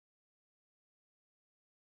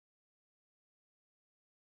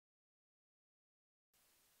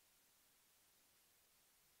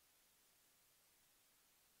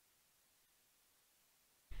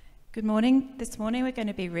Good morning. This morning we're going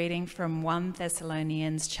to be reading from 1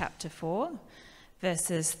 Thessalonians chapter 4,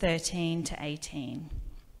 verses 13 to 18.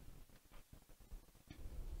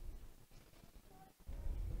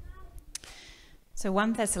 So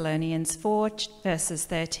 1 Thessalonians 4, verses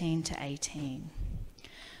 13 to 18.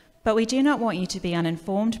 But we do not want you to be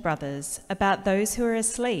uninformed, brothers, about those who are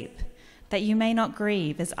asleep, that you may not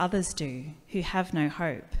grieve as others do, who have no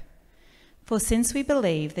hope. For since we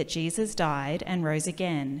believe that Jesus died and rose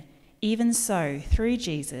again, even so, through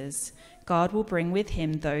Jesus, God will bring with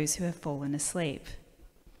him those who have fallen asleep.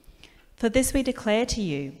 For this we declare to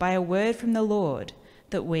you by a word from the Lord,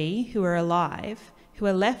 that we who are alive, who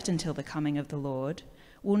are left until the coming of the Lord,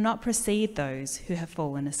 will not precede those who have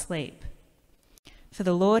fallen asleep. For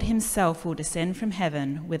the Lord himself will descend from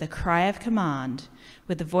heaven with a cry of command,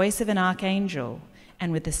 with the voice of an archangel,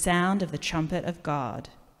 and with the sound of the trumpet of God.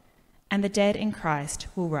 And the dead in Christ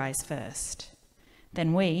will rise first.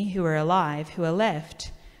 Then we, who are alive, who are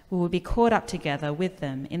left, will be caught up together with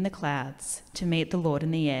them in the clouds to meet the Lord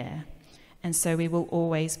in the air, and so we will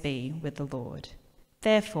always be with the Lord.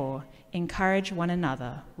 Therefore, encourage one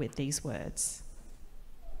another with these words.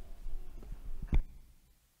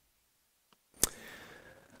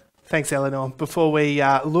 Thanks, Eleanor. Before we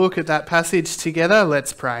look at that passage together,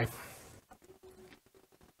 let's pray.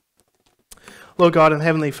 Lord God and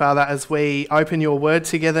Heavenly Father, as we open your word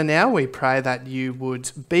together now, we pray that you would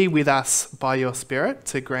be with us by your Spirit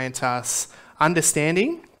to grant us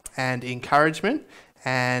understanding and encouragement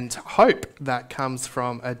and hope that comes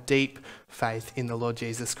from a deep faith in the Lord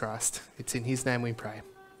Jesus Christ. It's in his name we pray.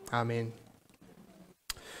 Amen.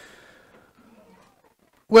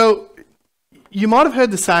 Well, you might have heard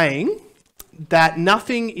the saying that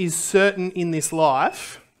nothing is certain in this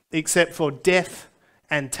life except for death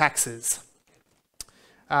and taxes.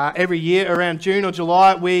 Every year around June or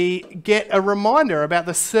July, we get a reminder about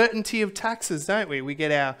the certainty of taxes, don't we? We get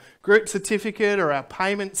our group certificate or our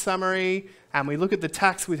payment summary, and we look at the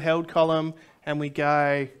tax withheld column and we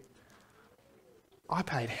go, I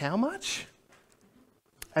paid how much?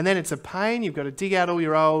 And then it's a pain. You've got to dig out all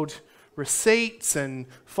your old receipts and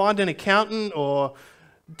find an accountant or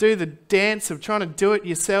do the dance of trying to do it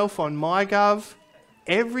yourself on MyGov.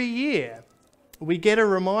 Every year, we get a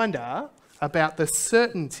reminder about the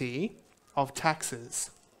certainty of taxes.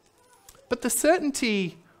 But the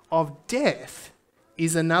certainty of death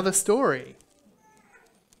is another story.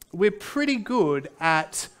 We're pretty good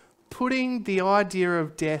at putting the idea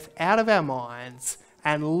of death out of our minds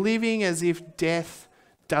and living as if death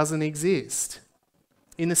doesn't exist.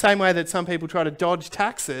 In the same way that some people try to dodge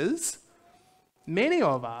taxes, many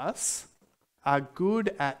of us are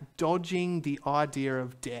good at dodging the idea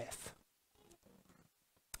of death.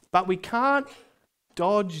 But we can't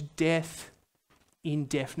dodge death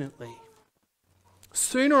indefinitely.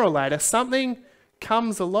 Sooner or later, something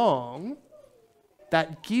comes along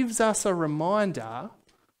that gives us a reminder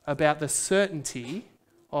about the certainty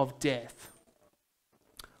of death.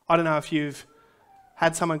 I don't know if you've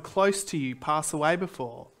had someone close to you pass away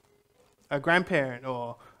before, a grandparent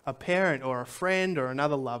or a parent or a friend or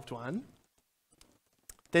another loved one.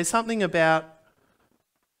 There's something about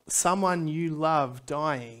someone you love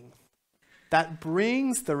dying that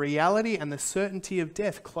brings the reality and the certainty of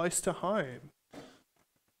death close to home.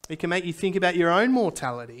 It can make you think about your own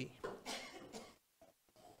mortality.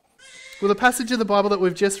 Well, the passage of the Bible that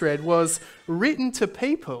we've just read was written to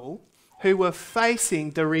people who were facing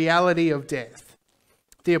the reality of death.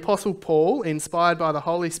 The Apostle Paul, inspired by the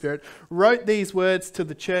Holy Spirit, wrote these words to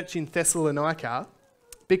the church in Thessalonica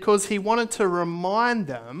because he wanted to remind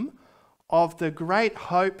them of the great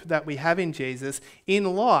hope that we have in Jesus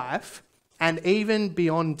in life and even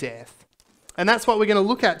beyond death. And that's what we're going to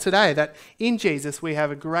look at today, that in Jesus we have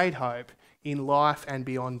a great hope in life and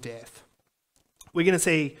beyond death. We're going to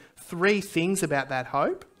see three things about that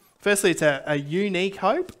hope. Firstly, it's a unique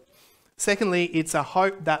hope. Secondly, it's a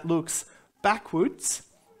hope that looks backwards.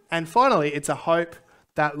 And finally, it's a hope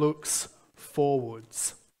that looks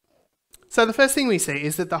forwards. So the first thing we see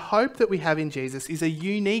is that the hope that we have in Jesus is a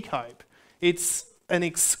unique hope. It's an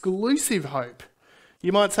exclusive hope.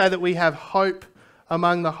 You might say that we have hope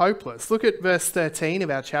among the hopeless. Look at verse 13 of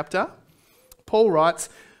our chapter. Paul writes,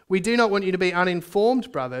 "We do not want you to be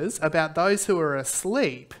uninformed, brothers, about those who are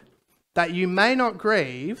asleep, that you may not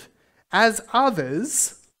grieve as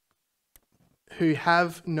others who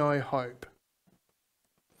have no hope."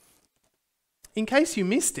 In case you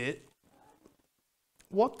missed it,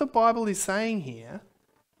 what the Bible is saying here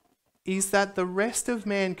is that the rest of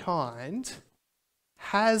mankind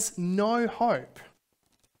has no hope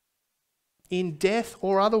in death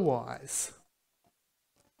or otherwise.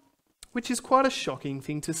 which is quite a shocking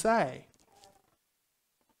thing to say.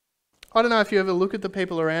 I don't know if you ever look at the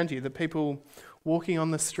people around you, the people walking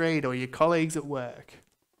on the street or your colleagues at work,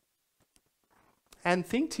 and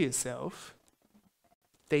think to yourself,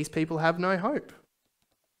 these people have no hope.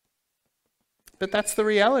 But that's the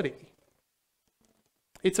reality.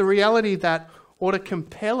 It's a reality that ought to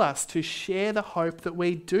compel us to share the hope that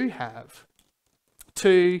we do have,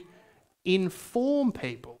 to inform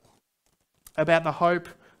people about the hope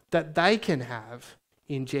that they can have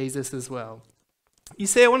in Jesus as well. You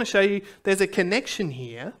see, I want to show you there's a connection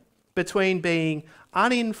here between being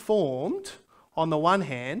uninformed on the one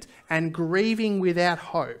hand and grieving without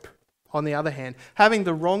hope on the other hand. Having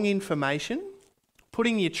the wrong information,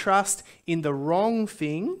 putting your trust in the wrong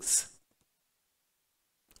things,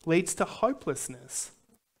 leads to hopelessness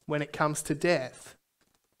when it comes to death.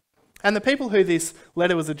 And the people who this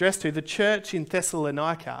letter was addressed to, the church in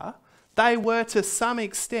Thessalonica, they were to some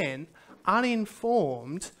extent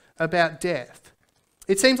uninformed about death.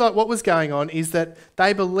 It seems like what was going on is that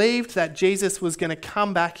they believed that Jesus was going to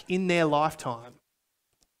come back in their lifetime.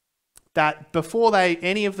 That before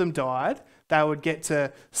any of them died, they would get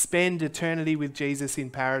to spend eternity with Jesus in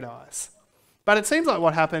paradise. But it seems like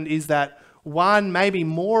what happened is that one, maybe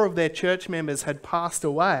more of their church members had passed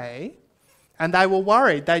away, and they were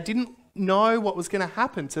worried. They didn't know what was going to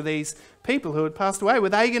happen to these people who had passed away. Were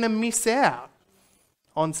they going to miss out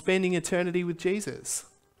on spending eternity with Jesus?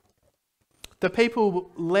 The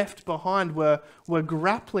people left behind were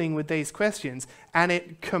grappling with these questions, and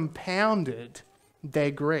it compounded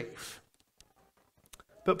their grief.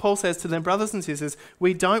 But Paul says to them, brothers and sisters,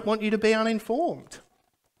 we don't want you to be uninformed.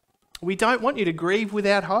 We don't want you to grieve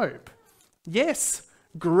without hope. Yes,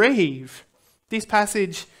 grieve. This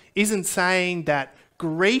passage isn't saying that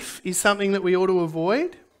grief is something that we ought to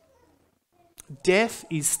avoid. Death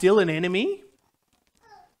is still an enemy.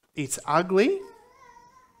 It's ugly.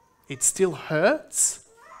 It still hurts.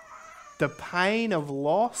 The pain of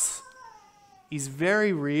loss is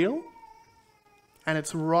very real, and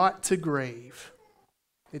it's right to grieve.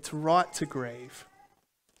 It's right to grieve.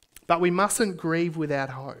 But we mustn't grieve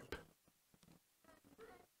without hope.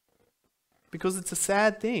 Because it's a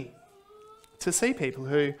sad thing to see people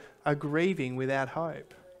who are grieving without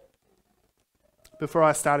hope. Before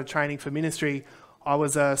I started training for ministry, I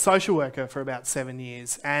was a social worker for about 7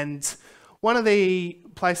 years. And one of the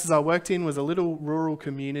places I worked in was a little rural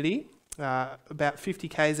community, about 50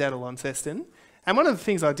 k's out of Launceston. And one of the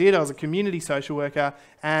things I did, I was a community social worker,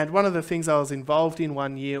 and one of the things I was involved in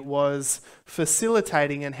one year was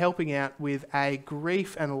facilitating and helping out with a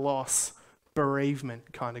grief and loss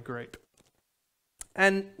bereavement kind of group.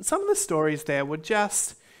 And some of the stories there were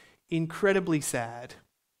just incredibly sad.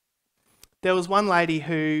 There was one lady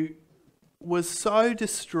who was so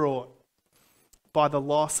distraught by the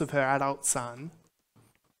loss of her adult son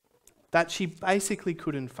that she basically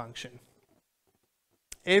couldn't function.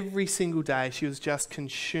 Every single day she was just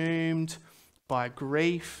consumed by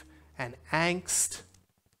grief and angst.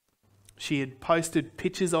 She had posted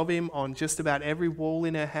pictures of him on just about every wall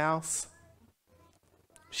in her house.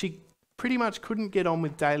 She pretty much couldn't get on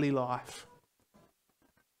with daily life.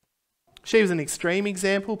 She was an extreme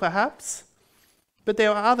example, perhaps, but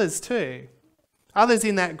there were others too. Others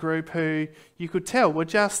in that group who you could tell were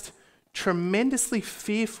just tremendously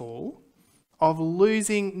fearful of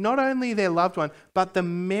losing not only their loved one, but the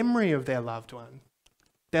memory of their loved one.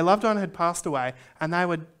 Their loved one had passed away, and they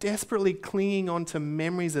were desperately clinging on to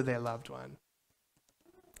memories of their loved one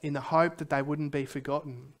in the hope that they wouldn't be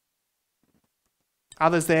forgotten.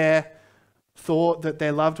 Others there thought that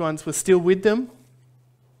their loved ones were still with them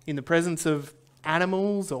in the presence of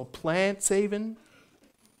animals or plants even.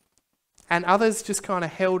 And others just kind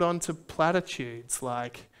of held on to platitudes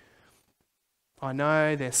like, I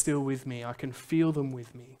know they're still with me. I can feel them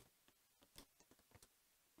with me.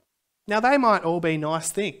 Now, they might all be nice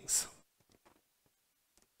things.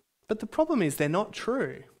 But the problem is they're not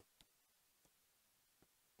true.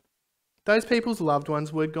 Those people's loved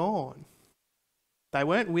ones were gone. They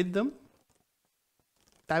weren't with them.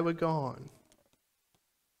 They were gone.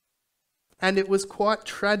 And it was quite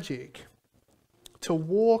tragic to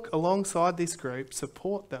walk alongside this group,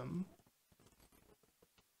 support them,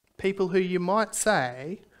 people who you might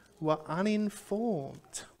say were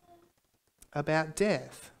uninformed about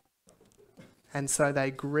death, and so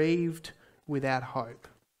they grieved without hope.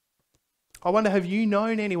 I wonder, have you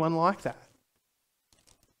known anyone like that?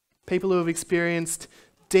 People who have experienced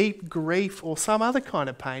deep grief or some other kind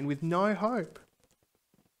of pain with no hope.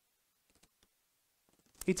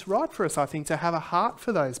 It's right for us, I think, to have a heart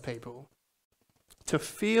for those people, to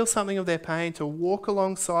feel something of their pain, to walk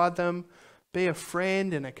alongside them, be a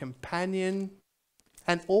friend and a companion,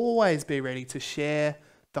 and always be ready to share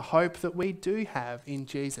the hope that we do have in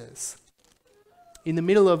Jesus. In the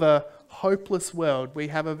middle of a hopeless world, we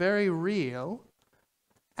have a very real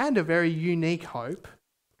and a very unique hope,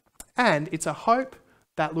 and it's a hope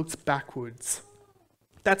that looks backwards.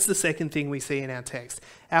 That's the second thing we see in our text.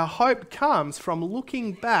 Our hope comes from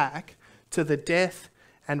looking back to the death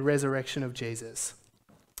and resurrection of Jesus.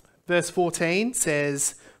 Verse 14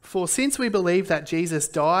 says, "For since we believe that Jesus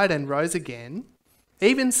died and rose again,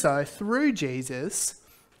 even so, through Jesus,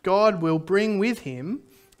 God will bring with him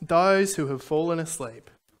those who have fallen asleep."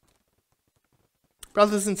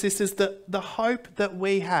 Brothers and sisters, the hope that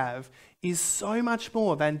we have is so much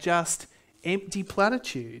more than just empty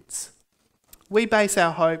platitudes. We base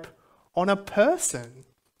our hope on a person,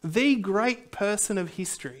 the great person of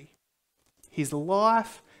history, his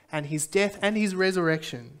life and his death and his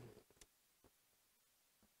resurrection.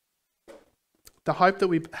 The hope that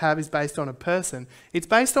we have is based on a person. It's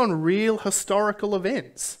based on real historical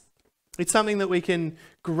events. It's something that we can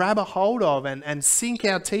grab a hold of and sink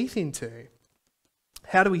our teeth into.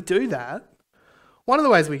 How do we do that? One of the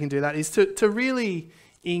ways we can do that is to really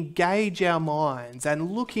engage our minds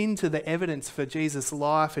and look into the evidence for Jesus'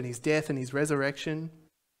 life and his death and his resurrection.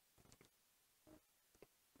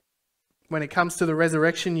 When it comes to the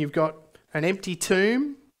resurrection, you've got an empty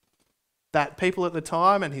tomb that people at the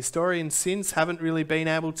time and historians since haven't really been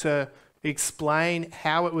able to explain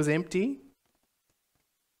how it was empty.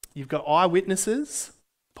 You've got eyewitnesses.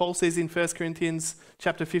 Paul says in 1 Corinthians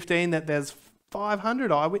chapter 15 that there's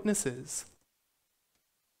 500 eyewitnesses.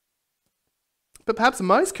 But perhaps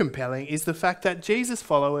most compelling is the fact that Jesus'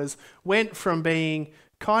 followers went from being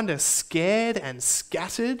kind of scared and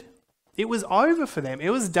scattered. It was over for them. It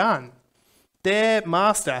was done. Their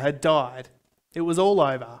master had died. It was all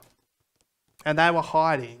over. And they were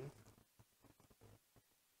hiding.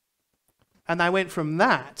 And they went from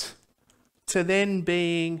that to then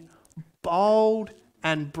being bold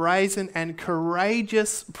and brazen and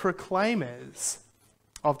courageous proclaimers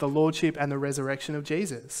of the lordship and the resurrection of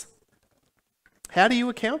Jesus. How do you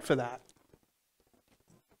account for that?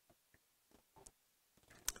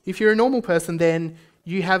 If you're a normal person, then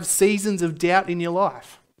you have seasons of doubt in your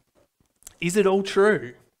life. Is it all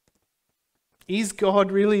true? Is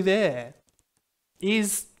God really there?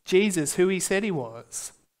 Is Jesus who he said he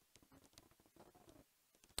was?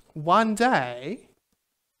 One day,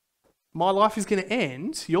 my life is going to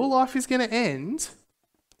end. Your life is going to end.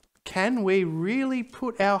 Can we really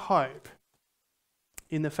put our hope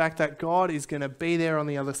in the fact that God is going to be there on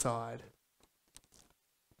the other side?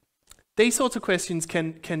 These sorts of questions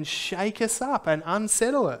can shake us up and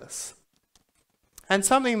unsettle us. And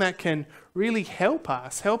something that can really help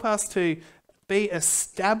us to be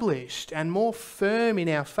established and more firm in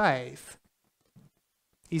our faith,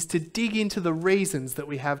 is to dig into the reasons that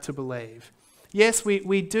we have to believe. Yes,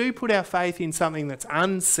 we do put our faith in something that's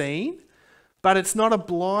unseen, but it's not a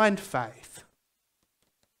blind faith.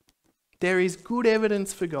 There is good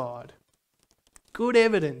evidence for God, good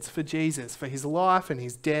evidence for Jesus, for his life and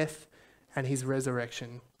his death and his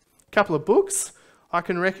resurrection. A couple of books I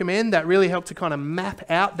can recommend that really help to kind of map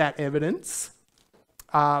out that evidence.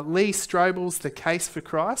 Lee Strobel's The Case for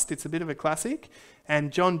Christ, it's a bit of a classic,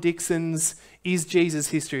 and John Dixon's Is Jesus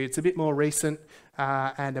History? It's a bit more recent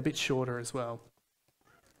and a bit shorter as well.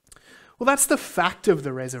 Well, that's the fact of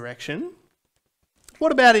the resurrection.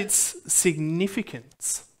 What about its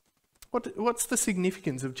significance? What's the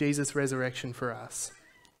significance of Jesus' resurrection for us?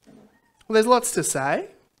 Well, there's lots to say,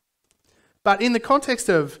 but in the context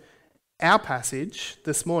of our passage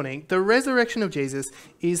this morning, the resurrection of Jesus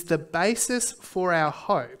is the basis for our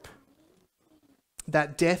hope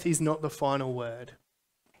that death is not the final word.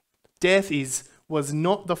 Death was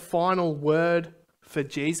not the final word for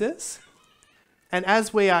Jesus. And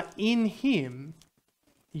as we are in him,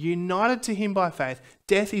 united to him by faith,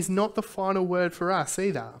 death is not the final word for us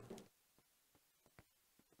either.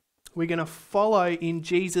 We're going to follow in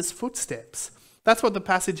Jesus' footsteps. That's what the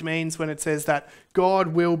passage means when it says that God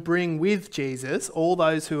will bring with Jesus all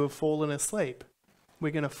those who have fallen asleep.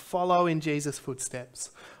 We're going to follow in Jesus' footsteps.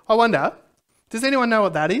 I wonder, does anyone know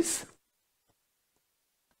what that is?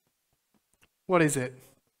 What is it?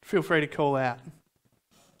 Feel free to call out.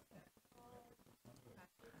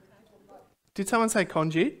 Did someone say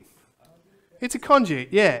conduit? It's a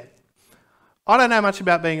conduit, yeah. I don't know much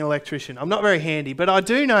about being an electrician. I'm not very handy, but I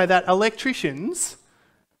do know that electricians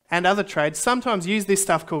and other trades sometimes use this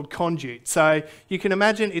stuff called conduit. So you can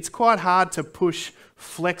imagine it's quite hard to push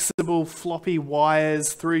flexible, floppy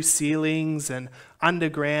wires through ceilings and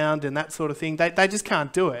underground and that sort of thing. They just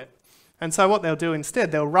can't do it. And so what they'll do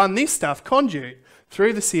instead, they'll run this stuff, conduit,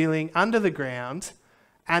 through the ceiling, under the ground,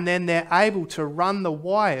 and then they're able to run the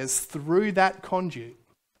wires through that conduit.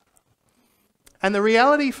 And the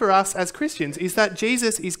reality for us as Christians is that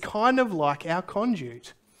Jesus is kind of like our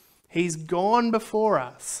conduit. He's gone before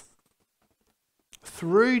us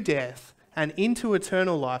through death and into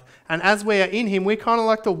eternal life. And as we are in him, we're kind of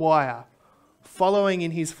like the wire, following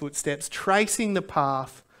in his footsteps, tracing the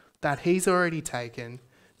path that he's already taken.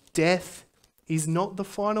 Death is not the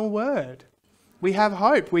final word. We have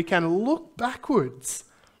hope. We can look backwards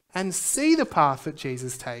and see the path that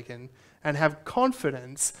Jesus has taken and have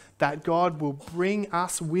confidence that God will bring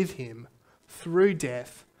us with him through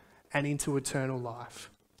death and into eternal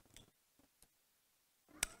life.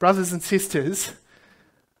 Brothers and sisters,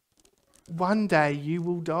 one day you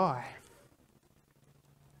will die.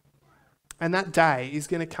 And that day is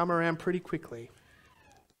going to come around pretty quickly.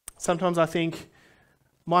 Sometimes I think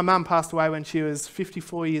my mum passed away when she was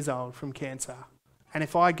 54 years old from cancer. And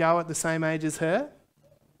if I go at the same age as her,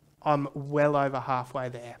 I'm well over halfway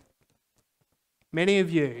there. Many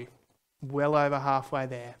of you, well over halfway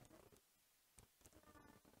there.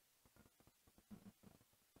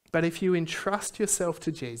 But if you entrust yourself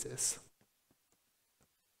to Jesus,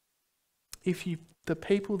 if the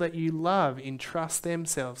people that you love entrust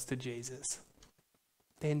themselves to Jesus,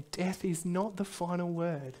 then death is not the final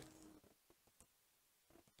word.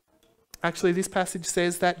 Actually, this passage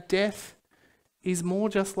says that death is more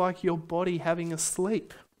just like your body having a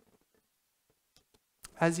sleep.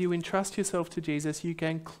 As you entrust yourself to Jesus, you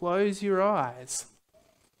can close your eyes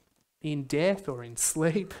in death or in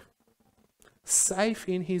sleep, safe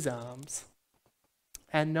in his arms,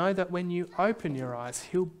 and know that when you open your eyes,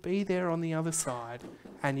 he'll be there on the other side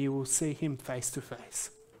and you will see him face to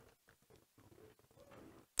face.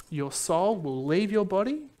 Your soul will leave your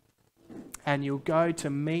body and you'll go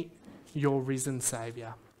to meet your risen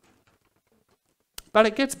Saviour. But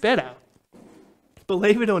it gets better.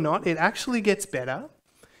 Believe it or not, it actually gets better.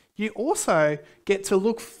 You also get to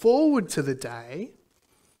look forward to the day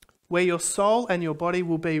where your soul and your body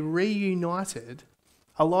will be reunited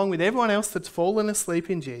along with everyone else that's fallen asleep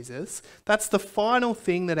in Jesus. That's the final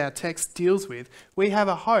thing that our text deals with. We have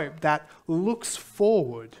a hope that looks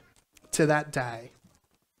forward to that day.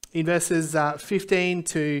 In verses 15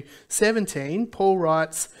 to 17, Paul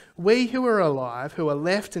writes, "We who are alive, who are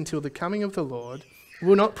left until the coming of the Lord,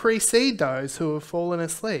 will not precede those who have fallen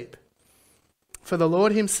asleep. For the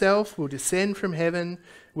Lord himself will descend from heaven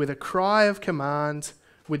with a cry of command,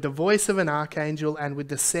 with the voice of an archangel, and with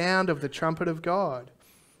the sound of the trumpet of God.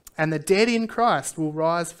 And the dead in Christ will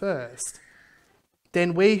rise first.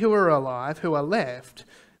 Then we who are alive, who are left,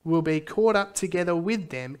 will be caught up together with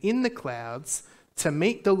them in the clouds to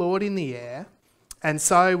meet the Lord in the air, and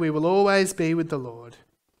so we will always be with the Lord."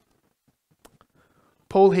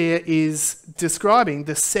 Paul here is describing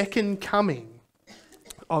the second coming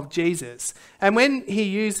of Jesus. And when he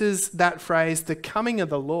uses that phrase, the coming of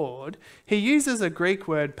the Lord, he uses a Greek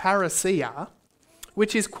word, parousia,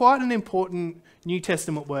 which is quite an important New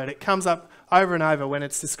Testament word. It comes up over and over when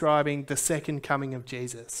it's describing the second coming of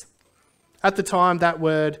Jesus. At the time, that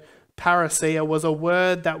word parousia was a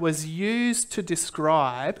word that was used to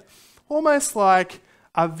describe almost like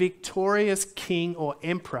a victorious king or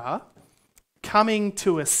emperor coming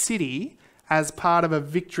to a city as part of a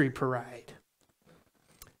victory parade.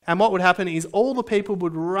 And what would happen is all the people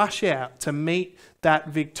would rush out to meet that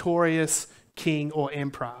victorious king or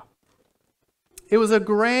emperor. It was a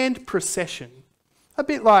grand procession. A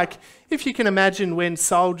bit like, if you can imagine when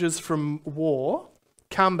soldiers from war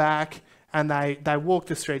come back and they walk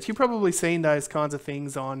the streets. You've probably seen those kinds of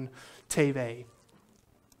things on TV.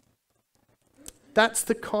 That's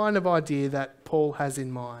the kind of idea that Paul has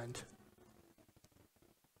in mind.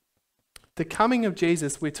 The coming of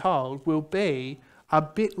Jesus, we're told, will be a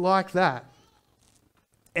bit like that.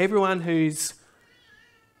 Everyone who's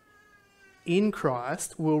in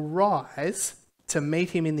Christ will rise to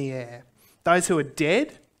meet him in the air. Those who are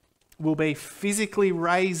dead will be physically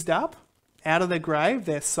raised up out of their grave.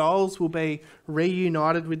 Their souls will be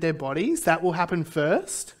reunited with their bodies. That will happen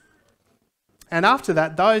first. And after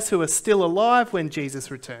that, those who are still alive when Jesus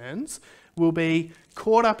returns will be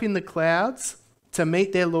caught up in the clouds to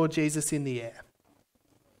meet their Lord Jesus in the air.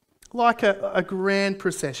 Like a grand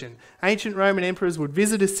procession. Ancient Roman emperors would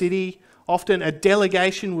visit a city. Often a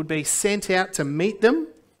delegation would be sent out to meet them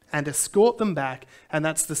and escort them back. And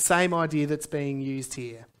that's the same idea that's being used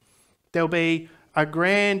here. There'll be a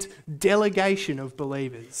grand delegation of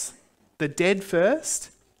believers. The dead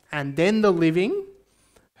first, and then the living,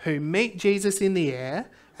 who meet Jesus in the air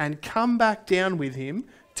and come back down with him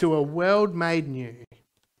to a world made new.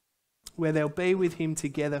 where they'll be with him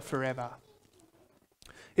together forever.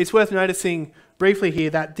 It's worth noticing briefly here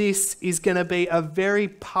that this is going to be a very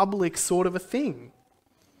public sort of a thing.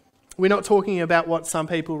 We're not talking about what some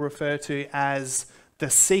people refer to as the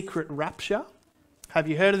secret rapture. Have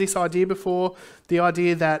you heard of this idea before? The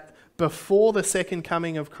idea that before the second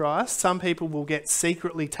coming of Christ, some people will get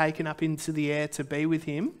secretly taken up into the air to be with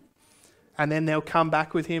him, and then they'll come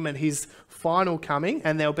back with him at his final coming,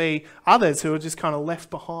 and there'll be others who are just kind of left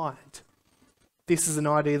behind. This is an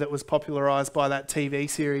idea that was popularised by that TV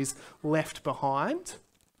series Left Behind.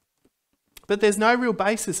 But there's no real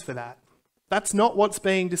basis for that. That's not what's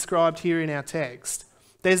being described here in our text.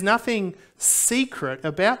 There's nothing secret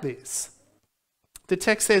about this. The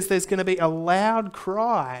text says there's going to be a loud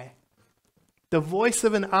cry, the voice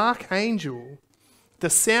of an archangel, the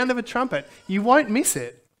sound of a trumpet. You won't miss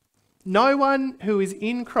it. No one who is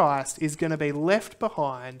in Christ is going to be left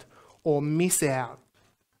behind or miss out.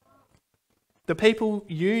 The people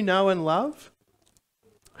you know and love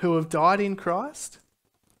who have died in Christ,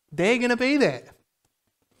 they're going to be there.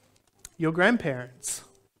 Your grandparents,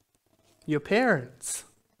 your parents,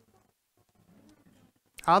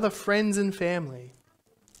 other friends and family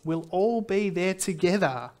will all be there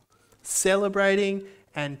together, celebrating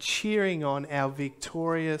and cheering on our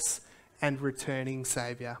victorious and returning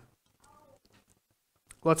Saviour.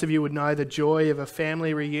 Lots of you would know the joy of a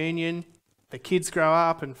family reunion. The kids grow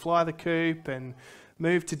up and fly the coop and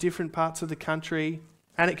move to different parts of the country.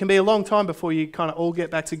 And it can be a long time before you kind of all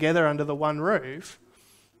get back together under the one roof.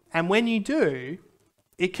 And when you do,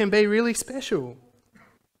 it can be really special.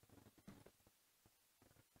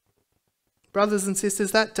 Brothers and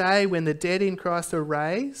sisters, that day when the dead in Christ are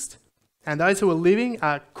raised and those who are living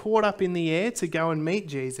are caught up in the air to go and meet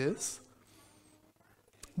Jesus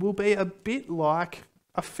will be a bit like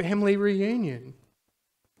a family reunion.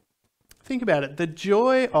 Think about it. The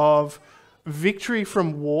joy of victory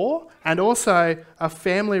from war and also a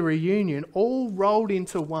family reunion all rolled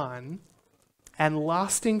into one and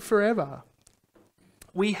lasting forever.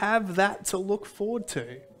 We have that to look forward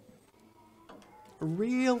to.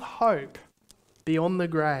 Real hope beyond the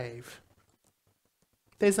grave.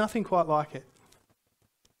 There's nothing quite like it.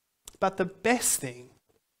 But the best thing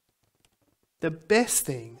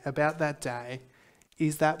about that day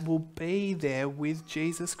is that we'll be there with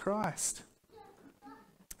Jesus Christ.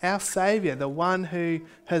 Our Saviour, the one who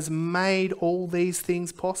has made all these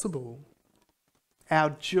things possible. Our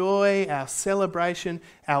joy, our celebration,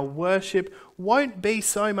 our worship won't be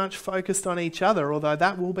so much focused on each other, although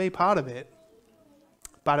that will be part of it.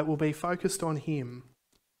 But it will be focused on him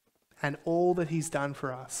and all that he's done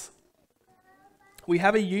for us. We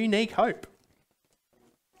have a unique hope.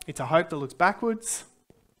 It's a hope that looks backwards,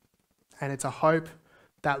 and it's a hope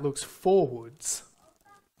that looks forwards.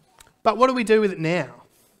 But what do we do with it now?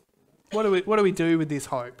 What do we do with this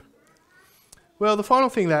hope? Well, the final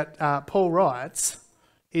thing that Paul writes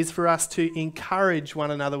is for us to encourage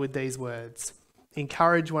one another with these words.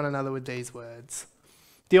 Encourage one another with these words.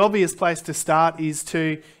 The obvious place to start is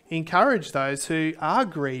to encourage those who are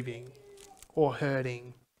grieving or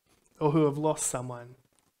hurting or who have lost someone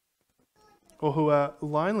or who are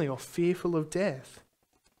lonely or fearful of death.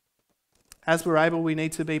 As we're able, we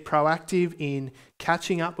need to be proactive in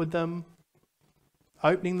catching up with them,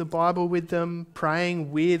 opening the Bible with them,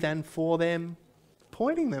 praying with and for them,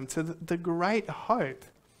 pointing them to the great hope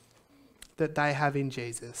that they have in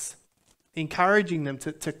Jesus, encouraging them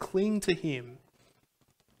to cling to him.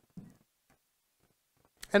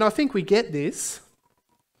 And I think we get this,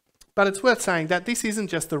 but it's worth saying that this isn't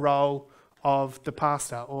just the role of the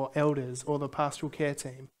pastor or elders or the pastoral care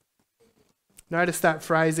team. Notice that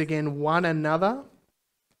phrase again, one another.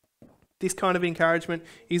 This kind of encouragement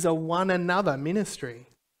is a one another ministry.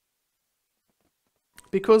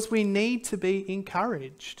 Because we need to be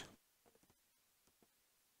encouraged.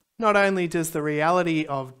 Not only does the reality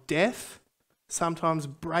of death sometimes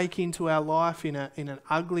break into our life in an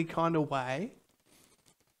ugly kind of way,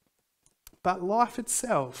 but life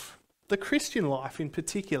itself, the Christian life in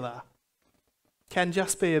particular, can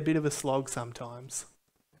just be a bit of a slog sometimes.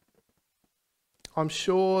 I'm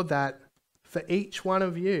sure that for each one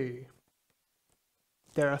of you,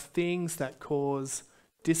 there are things that cause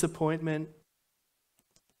disappointment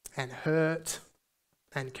and hurt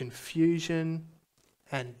and confusion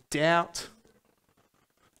and doubt.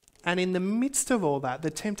 And in the midst of all that,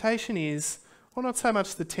 the temptation is, well, not so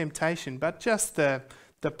much the temptation, but just the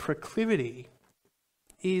proclivity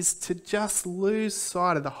is to just lose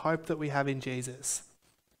sight of the hope that we have in Jesus.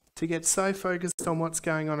 To get so focused on what's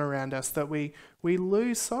going on around us that we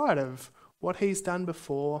lose sight of what he's done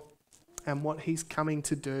before and what he's coming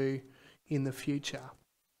to do in the future.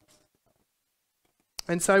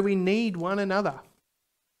 And so we need one another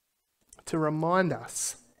to remind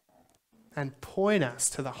us and point us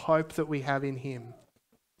to the hope that we have in him.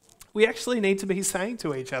 We actually need to be saying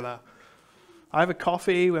to each other over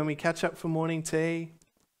coffee, when we catch up for morning tea,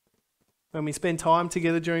 when we spend time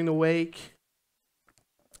together during the week,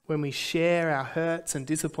 when we share our hurts and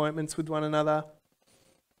disappointments with one another,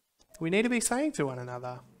 we need to be saying to one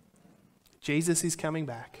another, Jesus is coming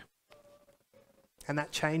back. And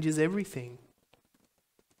that changes everything.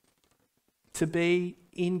 To be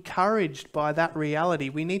encouraged by that reality,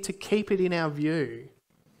 we need to keep it in our view.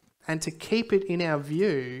 And to keep it in our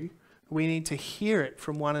view, we need to hear it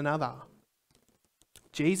from one another.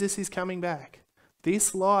 Jesus is coming back.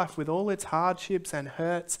 This life, with all its hardships and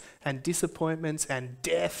hurts and disappointments and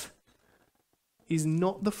death, is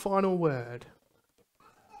not the final word.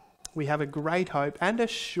 We have a great hope and a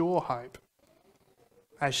sure hope.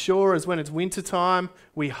 As sure as when it's winter time,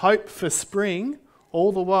 we hope for spring,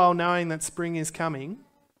 all the while knowing that spring is coming.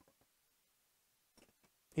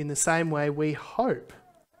 In the same way, we hope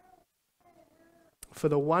for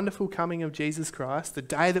the wonderful coming of Jesus Christ, the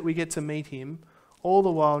day that we get to meet him, all the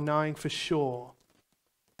while knowing for sure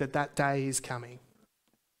that that day is coming.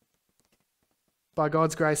 By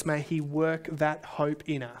God's grace, may he work that hope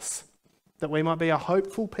in us, that we might be a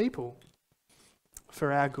hopeful people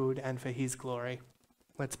for our good and for his glory.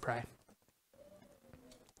 Let's pray.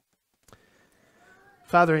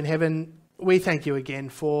 Father in heaven, we thank you again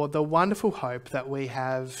for the wonderful hope that we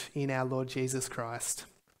have in our Lord Jesus Christ.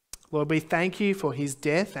 Lord, we thank you for his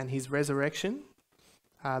death and his resurrection,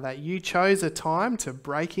 that you chose a time to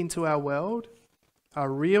break into our world, a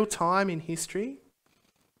real time in history,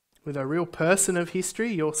 with a real person of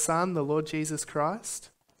history, your Son, the Lord Jesus Christ,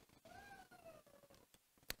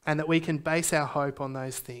 and that we can base our hope on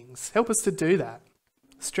those things. Help us to do that.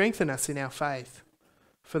 Strengthen us in our faith.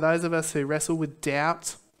 For those of us who wrestle with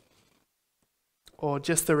doubt, or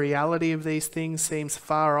just the reality of these things seems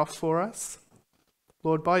far off for us,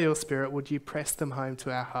 Lord, by your Spirit, would you press them home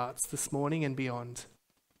to our hearts this morning and beyond?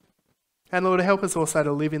 And Lord, help us also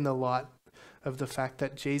to live in the light of the fact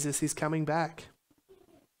that Jesus is coming back,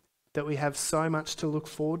 that we have so much to look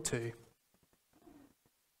forward to.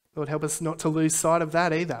 Lord, help us not to lose sight of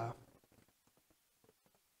that either.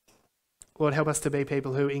 Lord, help us to be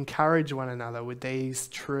people who encourage one another with these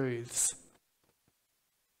truths.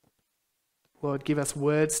 Lord, give us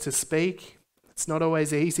words to speak. It's not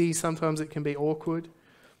always easy. Sometimes it can be awkward.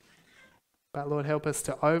 But Lord, help us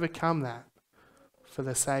to overcome that for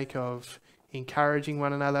the sake of encouraging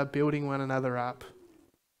one another, building one another up,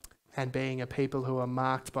 and being a people who are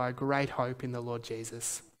marked by great hope in the Lord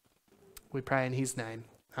Jesus. We pray in his name.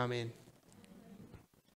 Amen.